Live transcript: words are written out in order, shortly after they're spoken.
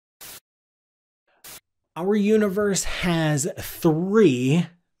Our universe has three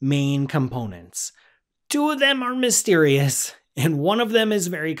main components. Two of them are mysterious, and one of them is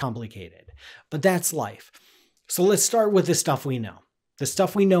very complicated. But that's life. So let's start with the stuff we know. The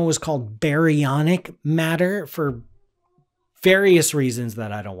stuff we know is called baryonic matter for various reasons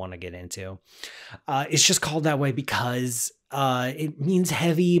that I don't want to get into. It's just called that way because it means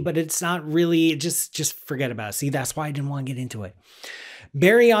heavy, but it's not really. Just forget about it. See, that's why I didn't want to get into it.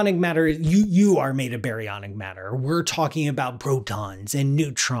 Baryonic matter, you are made of baryonic matter. We're talking about protons and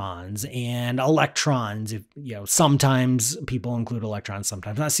neutrons and electrons. Sometimes people include electrons,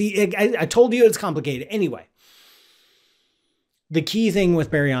 sometimes not. See, I told you it's complicated. Anyway, the key thing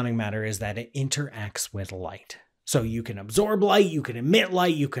with baryonic matter is that it interacts with light. So you can absorb light, you can emit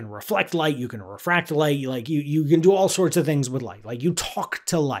light, you can reflect light, you can refract light. Like you can do all sorts of things with light. Like you talk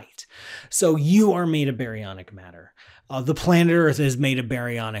to light. So you are made of baryonic matter. The planet Earth is made of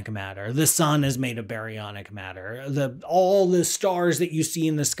baryonic matter. The sun is made of baryonic matter. All the stars that you see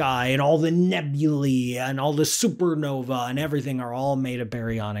in the sky and all the nebulae and all the supernova and everything are all made of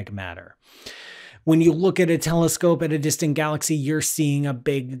baryonic matter. When you look at a telescope at a distant galaxy, you're seeing a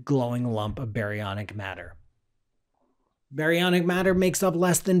big glowing lump of baryonic matter. Baryonic matter makes up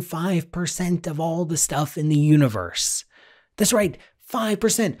less than 5% of all the stuff in the universe. That's right,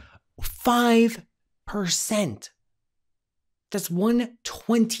 5%. 5%. That's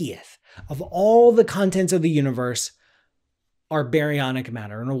 1/20th of all the contents of the universe are baryonic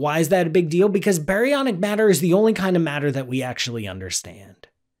matter. And why is that a big deal? Because baryonic matter is the only kind of matter that we actually understand.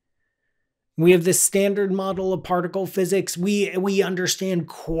 We have this standard model of particle physics. We understand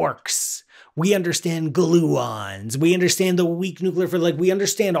quarks. We understand gluons. We understand the weak nuclear physics. We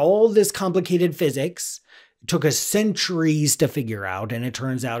understand all this complicated physics. It took us centuries to figure out, and it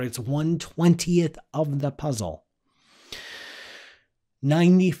turns out it's 1/20th of the puzzle.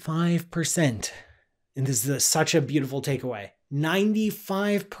 95%, and this is such a beautiful takeaway,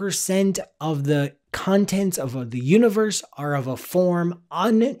 95% of the contents of the universe are of a form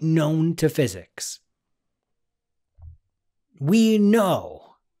unknown to physics. We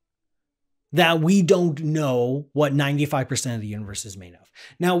know that we don't know what 95% of the universe is made of.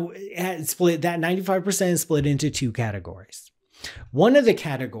 Now, that 95% is split into two categories. One of the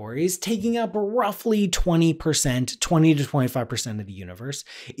categories, taking up roughly 20% to 25% of the universe,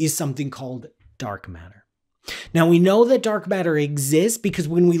 is something called dark matter. Now, we know that dark matter exists because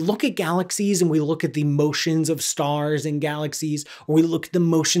when we look at galaxies and we look at the motions of stars in galaxies, or we look at the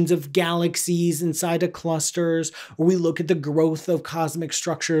motions of galaxies inside of clusters, or we look at the growth of cosmic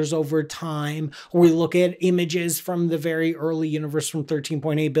structures over time, or we look at images from the very early universe from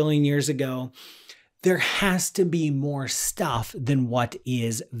 13.8 billion years ago, there has to be more stuff than what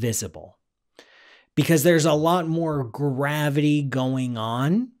is visible. Because there's a lot more gravity going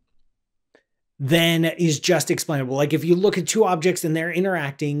on than is just explainable. Like if you look at two objects and they're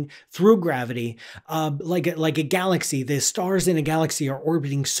interacting through gravity, like a galaxy, the stars in a galaxy are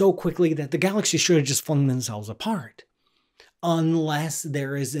orbiting so quickly that the galaxy should have just flung themselves apart. Unless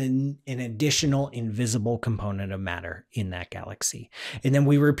there is an additional invisible component of matter in that galaxy. And then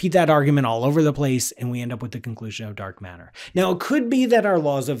we repeat that argument all over the place and we end up with the conclusion of dark matter. Now, it could be that our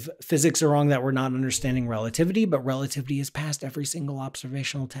laws of physics are wrong, that we're not understanding relativity, but relativity has passed every single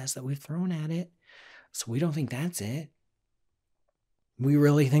observational test that we've thrown at it. So we don't think that's it. We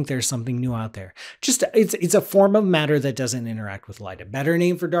really think there's something new out there. It's a form of matter that doesn't interact with light. A better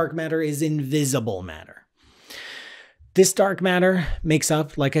name for dark matter is invisible matter. This dark matter makes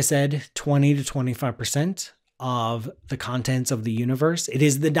up, like I said, 20 to 25% of the contents of the universe. It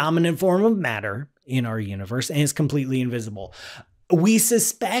is the dominant form of matter in our universe and is completely invisible. We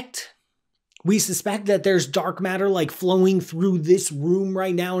suspect that there's dark matter like flowing through this room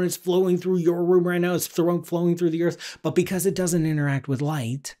right now, and it's flowing through your room right now. It's flowing through the earth. But because it doesn't interact with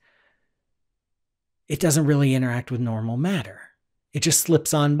light, it doesn't really interact with normal matter. It just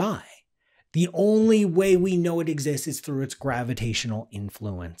slips on by. The only way we know it exists is through its gravitational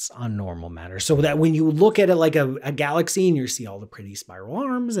influence on normal matter. So that when you look at it like a galaxy and you see all the pretty spiral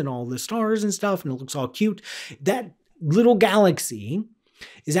arms and all the stars and stuff, and it looks all cute, that little galaxy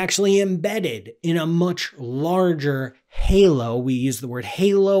is actually embedded in a much larger halo. We use the word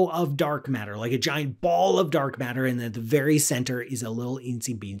halo of dark matter, like a giant ball of dark matter, and at the very center is a little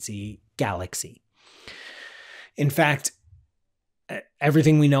insy-beansy galaxy. In fact,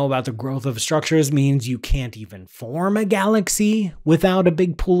 everything we know about the growth of structures means you can't even form a galaxy without a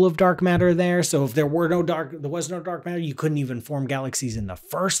big pool of dark matter there. So if there was no dark matter, you couldn't even form galaxies in the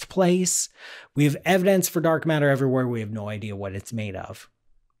first place. We have evidence for dark matter everywhere. We have no idea what it's made of.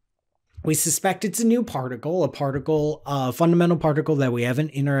 We suspect it's a new particle, a fundamental particle that we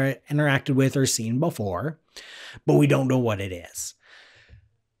haven't interacted with or seen before, but we don't know what it is.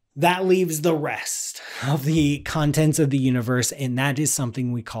 That leaves the rest of the contents of the universe, and that is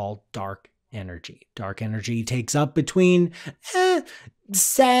something we call dark energy. Dark energy takes up between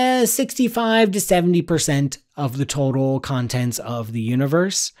 65 to 70% of the total contents of the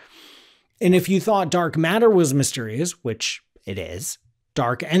universe. And if you thought dark matter was mysterious, which it is,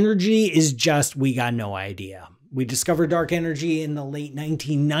 dark energy is just, we got no idea. We discovered dark energy in the late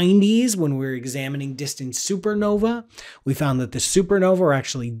 1990s when we were examining distant supernova. We found that the supernova are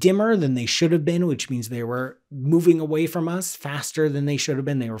actually dimmer than they should have been, which means they were moving away from us faster than they should have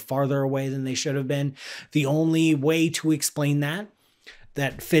been. They were farther away than they should have been. The only way to explain that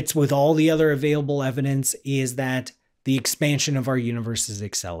fits with all the other available evidence is that the expansion of our universe is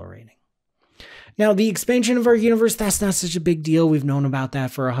accelerating. Now, the expansion of our universe, that's not such a big deal. We've known about that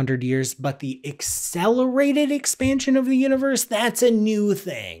for 100 years, but the accelerated expansion of the universe, that's a new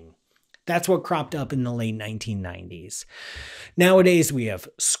thing. That's what cropped up in the late 1990s. Nowadays, we have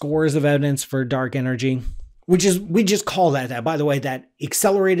scores of evidence for dark energy, we just call that. By the way, that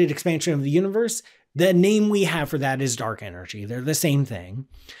accelerated expansion of the universe, the name we have for that is dark energy. They're the same thing.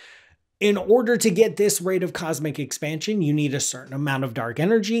 In order to get this rate of cosmic expansion, you need a certain amount of dark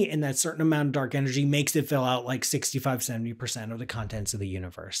energy, and that certain amount of dark energy makes it fill out like 65-70% of the contents of the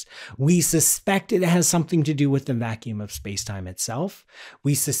universe. We suspect it has something to do with the vacuum of spacetime itself.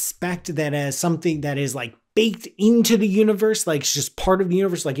 We suspect that as something that is like baked into the universe, like it's just part of the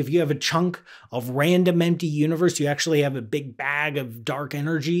universe. Like if you have a chunk of random empty universe, you actually have a big bag of dark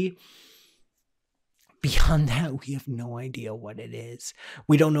energy. Beyond that, we have no idea what it is.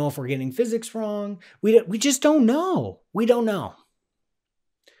 We don't know if we're getting physics wrong. We just don't know. We don't know.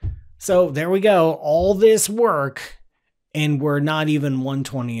 So there we go. All this work, and we're not even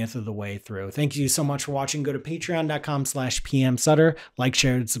 1/20th of the way through. Thank you so much for watching. Go to patreon.com/pmsutter. Like,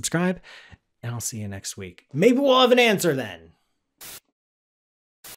 share, and subscribe. And I'll see you next week. Maybe we'll have an answer then.